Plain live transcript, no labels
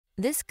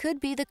This could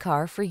be the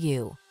car for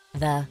you.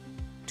 The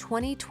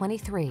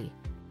 2023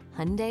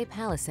 Hyundai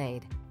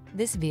Palisade.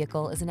 This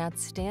vehicle is an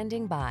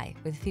outstanding buy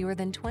with fewer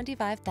than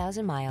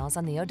 25,000 miles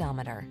on the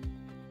odometer.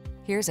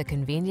 Here's a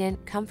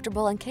convenient,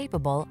 comfortable, and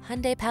capable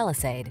Hyundai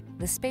Palisade,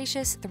 the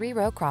spacious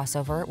three-row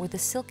crossover with a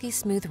silky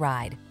smooth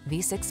ride,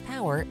 V6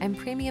 power, and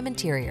premium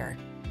interior.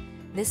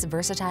 This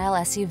versatile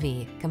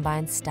SUV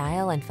combines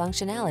style and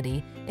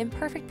functionality in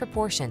perfect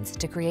proportions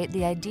to create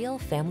the ideal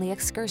family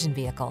excursion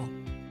vehicle.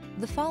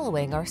 The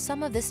following are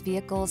some of this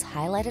vehicle's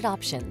highlighted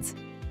options: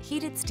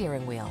 heated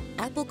steering wheel,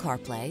 Apple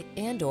CarPlay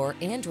and/or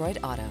Android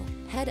Auto,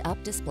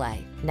 head-up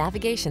display,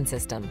 navigation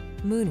system,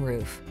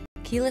 moonroof,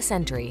 keyless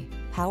entry,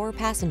 power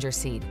passenger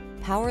seat,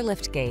 power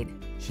liftgate,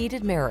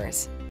 heated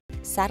mirrors,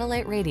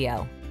 satellite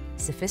radio.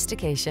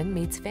 Sophistication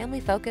meets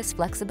family-focused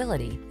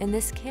flexibility in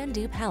this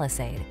can-do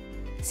Palisade.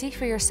 See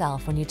for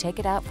yourself when you take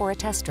it out for a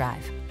test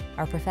drive.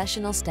 Our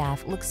professional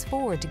staff looks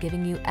forward to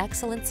giving you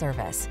excellent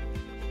service.